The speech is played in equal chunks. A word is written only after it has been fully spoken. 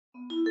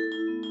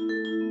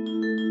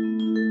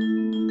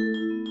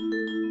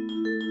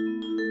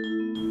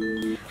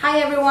Hi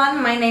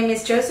everyone, my name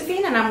is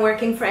Josefin and I'm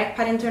working for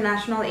ECPAT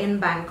International in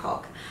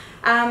Bangkok.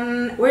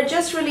 We're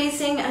just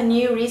releasing a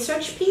new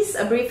research piece,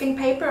 a briefing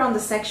paper on the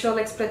sexual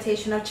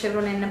exploitation of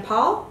children in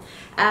Nepal.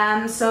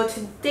 So to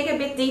dig a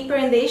bit deeper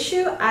in the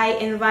issue, I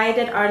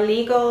invited our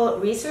legal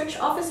research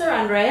officer,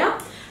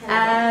 Andrea,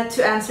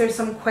 to answer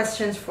some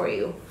questions for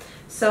you.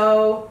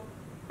 So,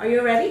 are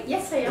you ready?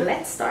 Yes, I am.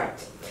 Let's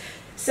start.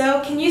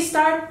 So, can you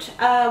start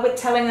with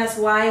telling us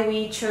why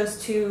we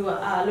chose to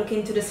look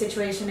into the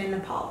situation in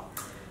Nepal?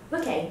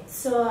 Okay,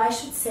 so I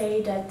should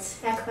say that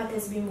ECPAT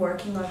has been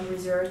working on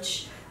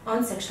research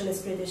on sexual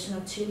exploitation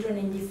of children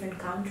in different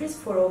countries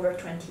for over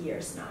 20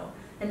 years now.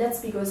 And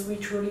that's because we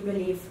truly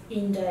believe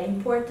in the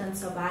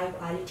importance of high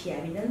quality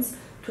evidence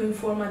to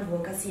inform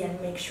advocacy and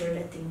make sure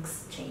that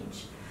things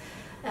change.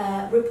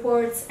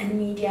 Reports and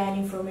media and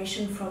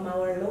information from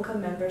our local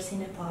members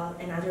in Nepal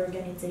and other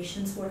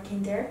organizations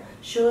working there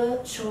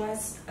show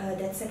us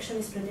that sexual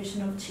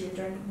exploitation of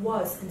children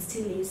was and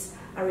still is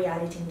a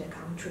reality in the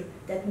country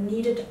that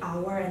needed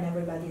our and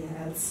everybody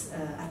else's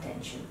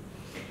attention.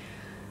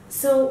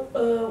 So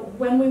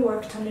when we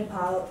worked on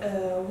Nepal,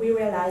 we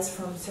realized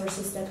from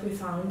sources that we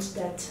found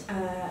that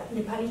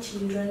Nepali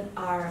children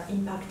are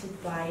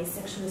impacted by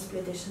sexual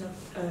exploitation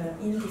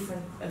in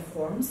different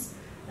forms.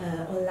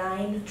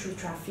 Online, through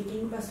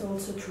trafficking, but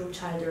also through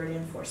child early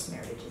and forced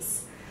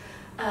marriages.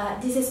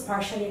 This is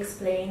partially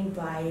explained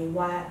by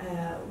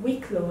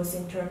weak laws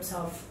in terms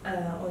of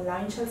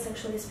online child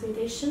sexual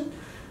exploitation,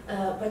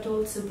 but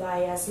also by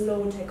a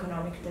slowed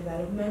economic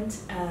development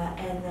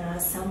and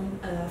some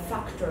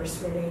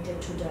factors related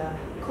to the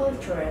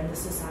culture and the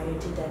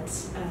society that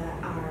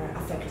are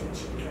affecting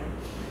children.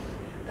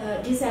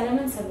 These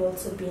elements have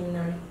also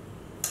been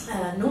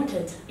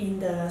noted in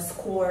the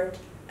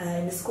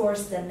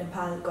scores that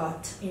Nepal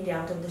got in the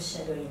Out of the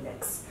Shadow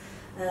Index.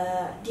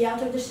 The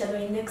Out of the Shadow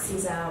Index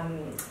is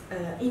an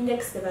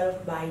index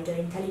developed by the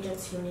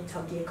intelligence unit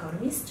of The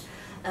Economist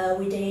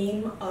with the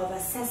aim of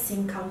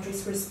assessing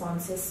countries'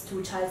 responses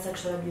to child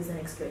sexual abuse and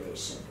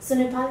exploitation. So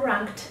Nepal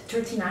ranked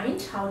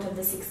 39th out of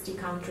the 60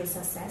 countries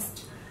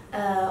assessed.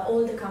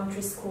 All the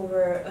countries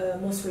cover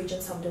most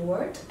regions of the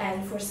world,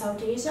 and for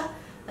South Asia,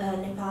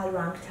 Nepal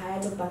ranked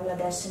ahead of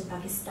Bangladesh and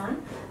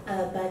Pakistan,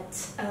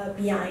 but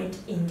behind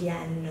India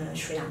and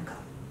Sri Lanka.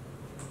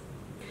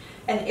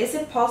 And is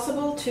it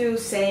possible to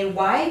say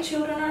why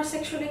children are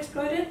sexually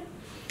exploited?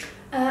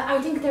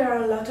 I think there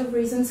are a lot of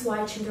reasons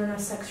why children are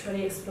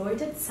sexually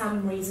exploited.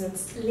 Some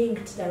reasons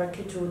linked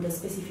directly to the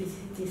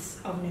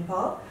specificities of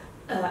Nepal,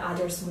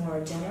 others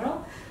more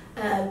general.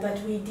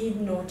 But we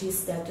did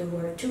notice that there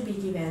were two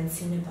big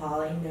events in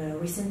Nepal in the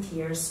recent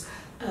years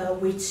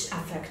which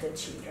affected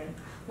children.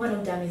 One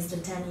of them is the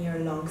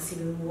 10-year-long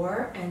civil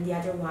war, and the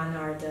other one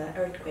are the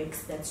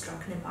earthquakes that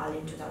struck Nepal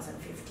in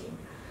 2015.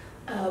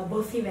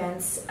 Both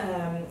events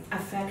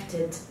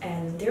affected,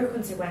 and their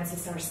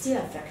consequences are still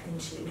affecting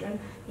children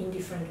in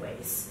different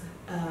ways,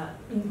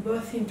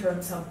 both in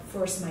terms of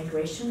forced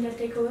migration that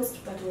they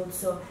caused, but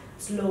also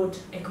slowed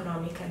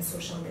economic and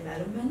social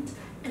development,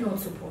 and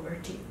also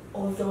poverty.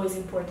 Although it's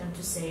important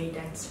to say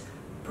that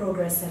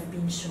progress has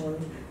been shown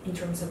in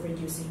terms of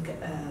reducing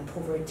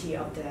poverty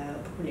of the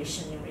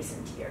population in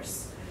recent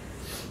years.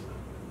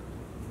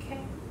 Okay.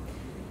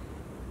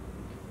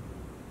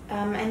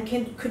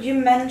 And could you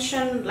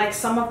mention like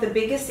some of the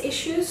biggest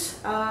issues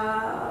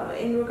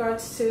in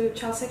regards to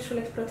child sexual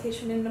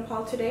exploitation in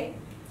Nepal today?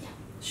 Yeah,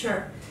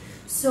 sure.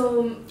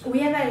 So we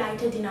have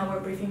highlighted in our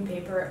briefing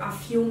paper a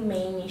few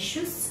main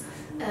issues.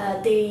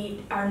 They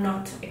are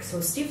not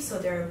exhaustive, so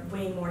there are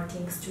way more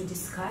things to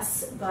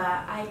discuss, but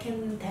I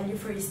can tell you,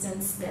 for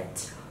instance,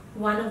 that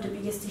one of the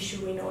biggest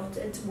issues we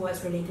noted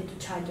was related to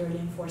child early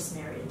and forced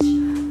marriage,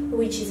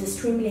 which is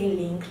extremely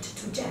linked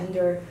to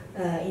gender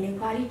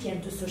inequality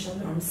and to social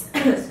norms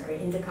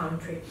in the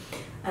country,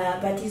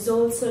 but is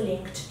also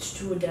linked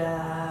to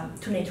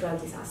natural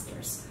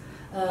disasters.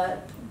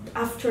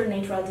 After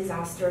natural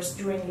disasters,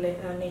 during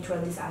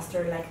natural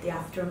disaster like the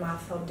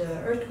aftermath of the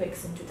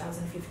earthquakes in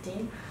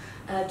 2015,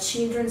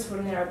 children's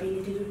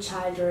vulnerability to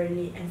child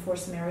early and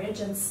forced marriage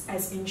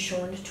has been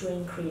shown to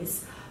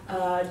increase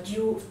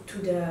due to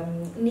the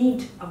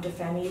need of the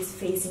families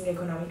facing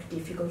economic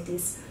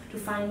difficulties to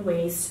find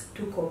ways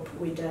to cope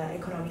with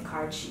economic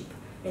hardship,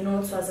 and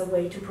also as a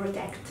way to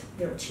protect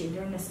their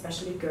children,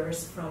 especially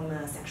girls, from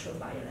sexual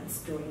violence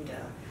during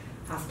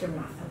the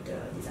aftermath of the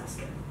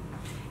disaster.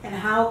 And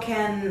how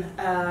can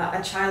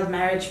a child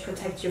marriage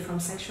protect you from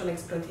sexual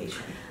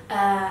exploitation?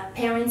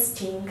 Parents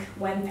think,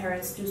 when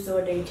parents do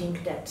so, they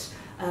think that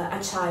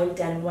a child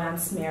then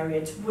once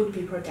married would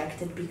be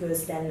protected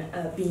because then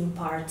being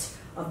part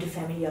of the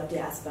family of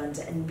the husband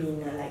and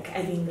being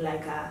having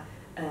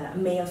a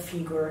male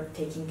figure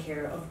taking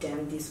care of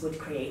them, this would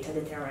create a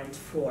deterrent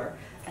for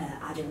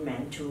other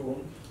men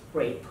to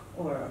rape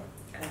or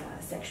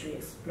sexually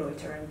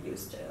exploit or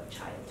abuse the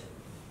child.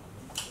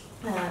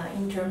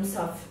 In terms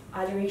of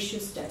other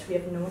issues that we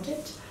have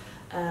noted,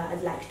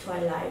 I'd like to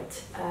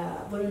highlight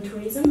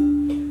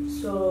voluntarism.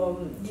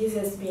 So this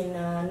has been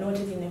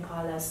noted in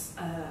Nepal as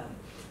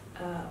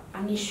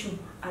an issue,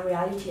 a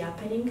reality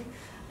happening,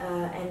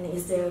 and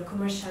is the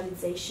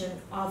commercialization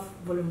of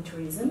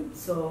volunteerism.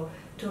 So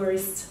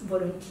tourist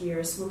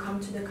volunteers will come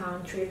to the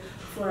country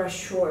for a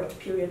short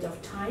period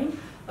of time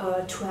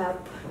to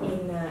help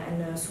in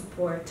and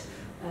support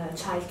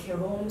childcare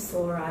homes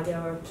or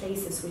other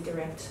places with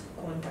direct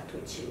contact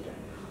with children.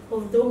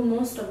 Although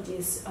most of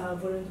these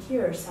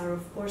volunteers are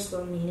of course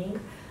well-meaning,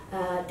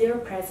 their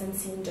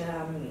presence in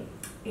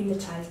the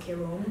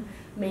childcare home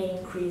may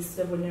increase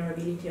the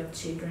vulnerability of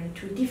children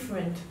to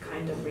different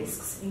kind of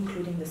risks,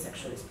 including the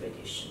sexual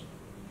exploitation.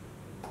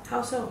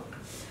 How so?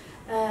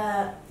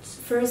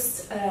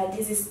 First,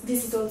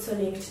 this is also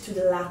linked to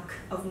the lack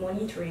of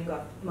monitoring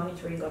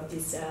of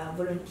these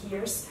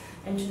volunteers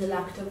and to the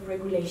lack of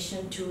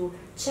regulation to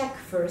check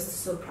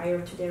first, so prior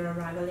to their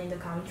arrival in the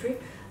country,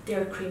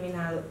 their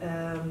criminal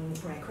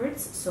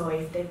records. So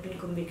if they've been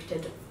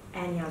convicted of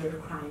any other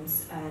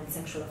crimes and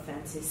sexual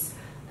offenses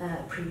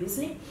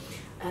previously,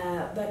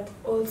 but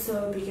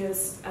also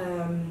because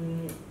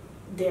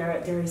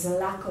there is a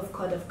lack of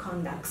code of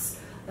conducts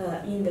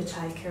in the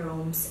childcare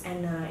homes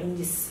and in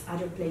these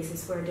other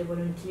places where the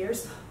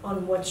volunteers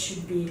on what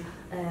should be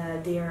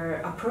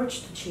their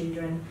approach to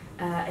children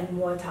and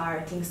what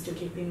are things to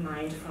keep in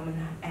mind from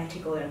an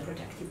ethical and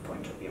protective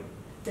point of view.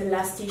 The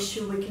last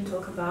issue we can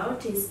talk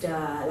about is the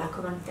lack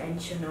of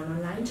attention on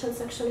online child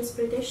sexual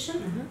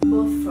exploitation,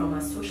 both from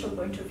a social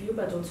point of view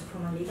but also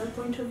from a legal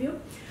point of view.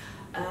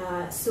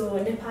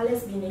 So Nepal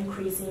has been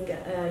increasing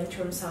in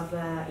terms of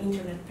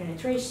internet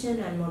penetration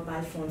and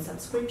mobile phone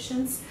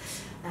subscriptions,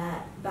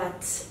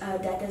 but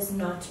that has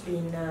not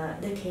been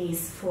the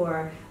case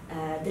for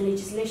the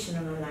legislation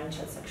on online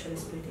child sexual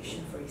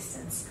exploitation, for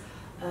instance.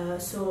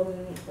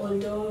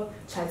 Although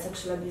child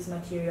sexual abuse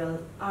material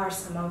are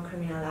somehow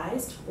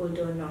criminalized,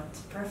 although not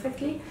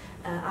perfectly,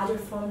 other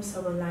forms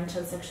of online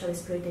child sexual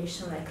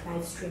exploitation like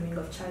live streaming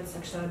of child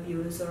sexual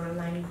abuse or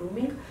online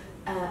grooming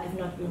have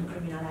not been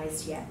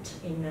criminalized yet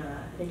in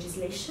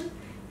legislation,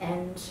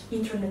 and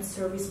internet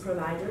service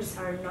providers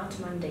are not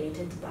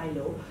mandated by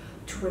law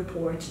to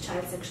report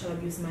child sexual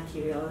abuse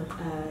material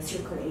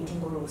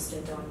circulating or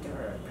hosted on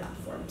their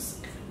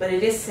platforms. But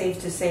it is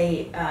safe to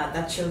say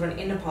that children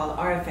in Nepal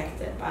are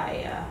affected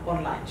by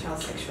online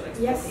child sexual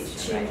exploitation.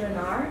 Yes, children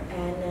are,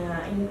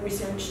 and in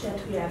research that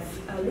we have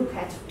looked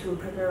at to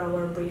prepare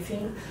our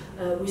briefing,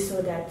 we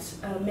saw that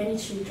many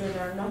children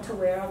are not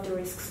aware of the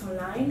risks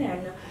online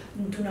and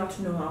do not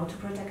know how to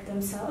protect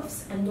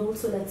themselves, and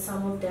also that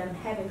some of them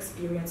have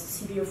experienced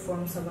severe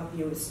forms of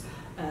abuse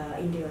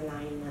in the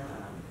online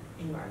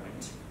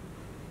environment.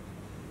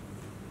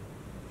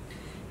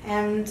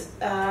 And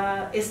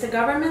is the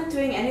government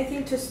doing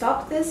anything to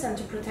stop this and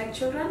to protect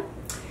children?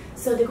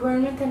 So the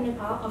government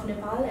of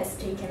Nepal has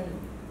taken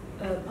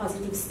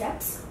positive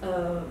steps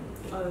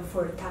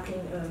for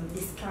tackling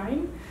this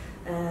crime.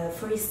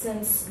 For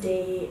instance,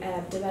 they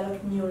have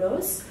developed new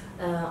laws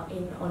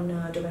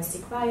on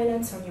domestic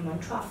violence, on human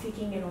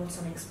trafficking, and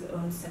also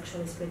on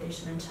sexual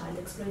exploitation and child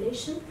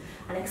exploitation.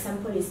 An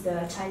example is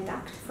the Child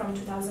Act from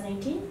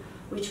 2018,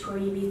 which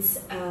prohibits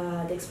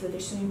the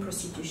exploitation in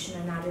prostitution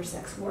and other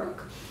sex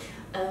work,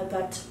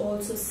 but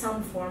also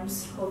some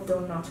forms, although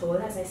not all,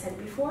 as I said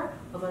before,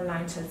 of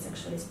online child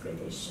sexual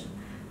exploitation.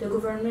 The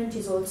government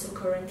is also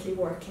currently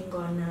working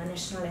on a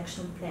national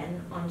action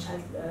plan on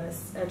child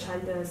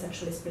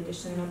sexual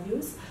exploitation and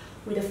abuse,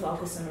 with a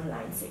focus on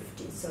online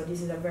safety. So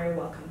this is a very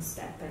welcome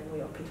step, and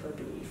we hope it will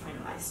be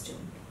finalized soon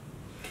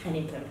and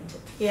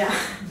implemented. Yeah.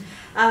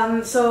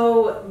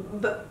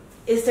 But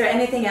is there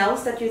anything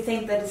else that you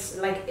think that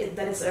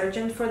is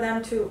urgent for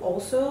them to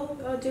also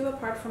do,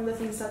 apart from the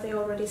things that they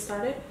already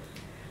started?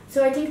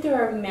 So I think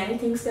there are many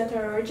things that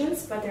are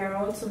urgent, but there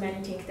are also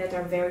many things that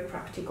are very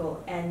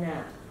practical and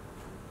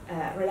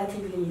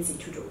relatively easy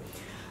to do.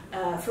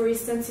 For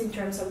instance, in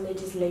terms of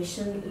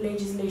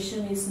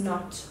legislation is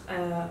not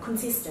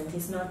consistent,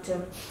 is not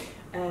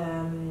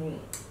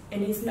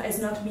and has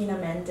not been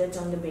amended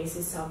on the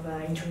basis of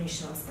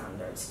international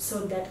standards. So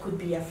that could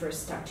be a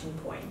first starting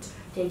point,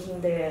 taking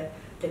the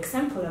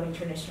example of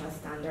international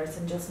standards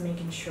and just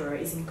making sure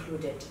is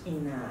included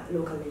in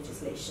local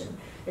legislation,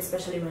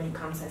 especially when it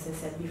comes, as I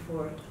said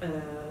before,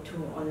 to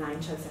online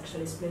child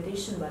sexual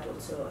exploitation, but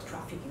also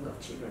trafficking of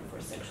children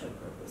for sexual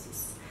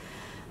purposes.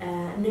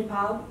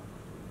 Nepal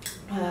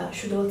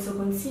should also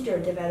consider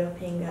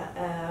developing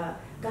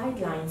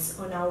guidelines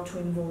on how to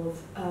involve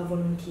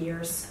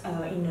volunteers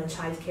in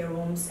childcare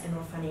homes and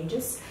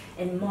orphanages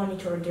and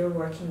monitor their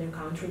work in the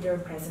country, their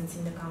presence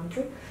in the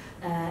country,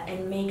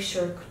 and make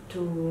sure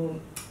to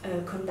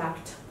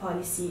conduct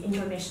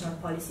international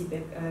policy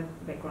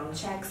background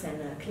checks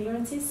and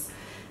clearances,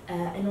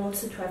 and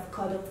also to have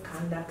code of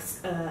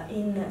conducts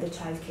in the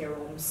childcare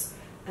homes,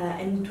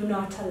 and to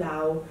not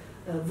allow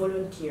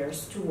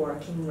volunteers to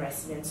work in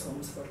residence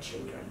homes for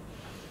children.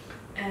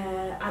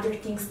 Other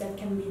things that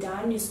can be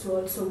done is to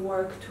also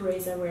work to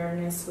raise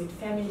awareness with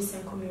families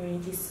and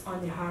communities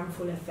on the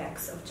harmful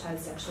effects of child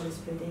sexual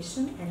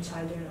exploitation and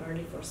child and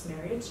early forced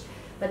marriage.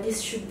 But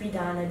this should be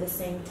done at the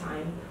same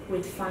time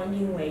with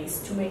finding ways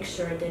to make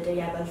sure that they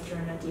have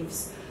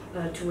alternatives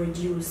to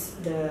reduce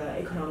the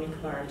economic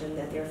burden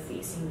that they're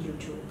facing due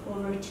to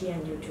poverty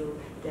and due to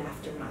the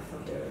aftermath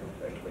of the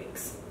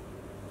earthquakes.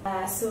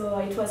 So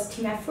it was a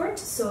team effort,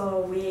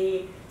 so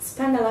we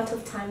spent a lot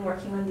of time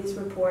working on this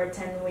report,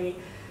 and we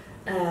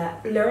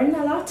learned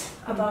a lot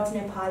about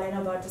Nepal and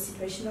about the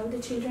situation of the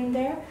children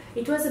there.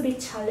 It was a bit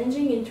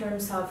challenging in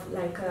terms of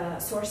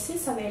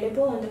sources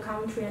available on the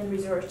country and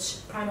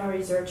research, primary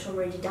research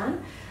already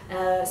done.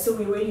 So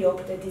we really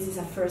hope that this is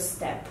a first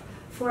step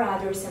for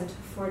others and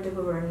for the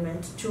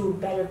government to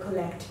better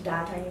collect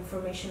data and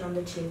information on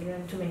the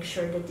children, to make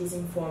sure that this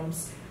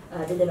informs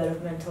the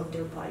development of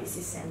their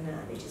policies and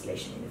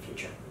legislation in the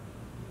future.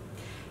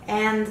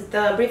 And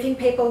the briefing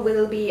paper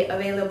will be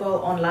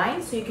available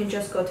online, so you can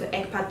just go to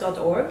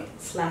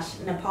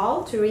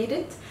ecpat.org/Nepal to read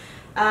it.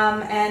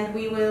 And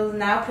we will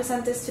now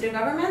present this to the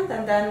government,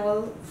 and then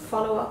we'll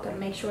follow up and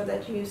make sure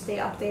that you stay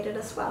updated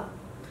as well.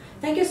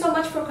 Thank you so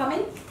much for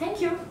coming. Thank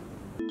you.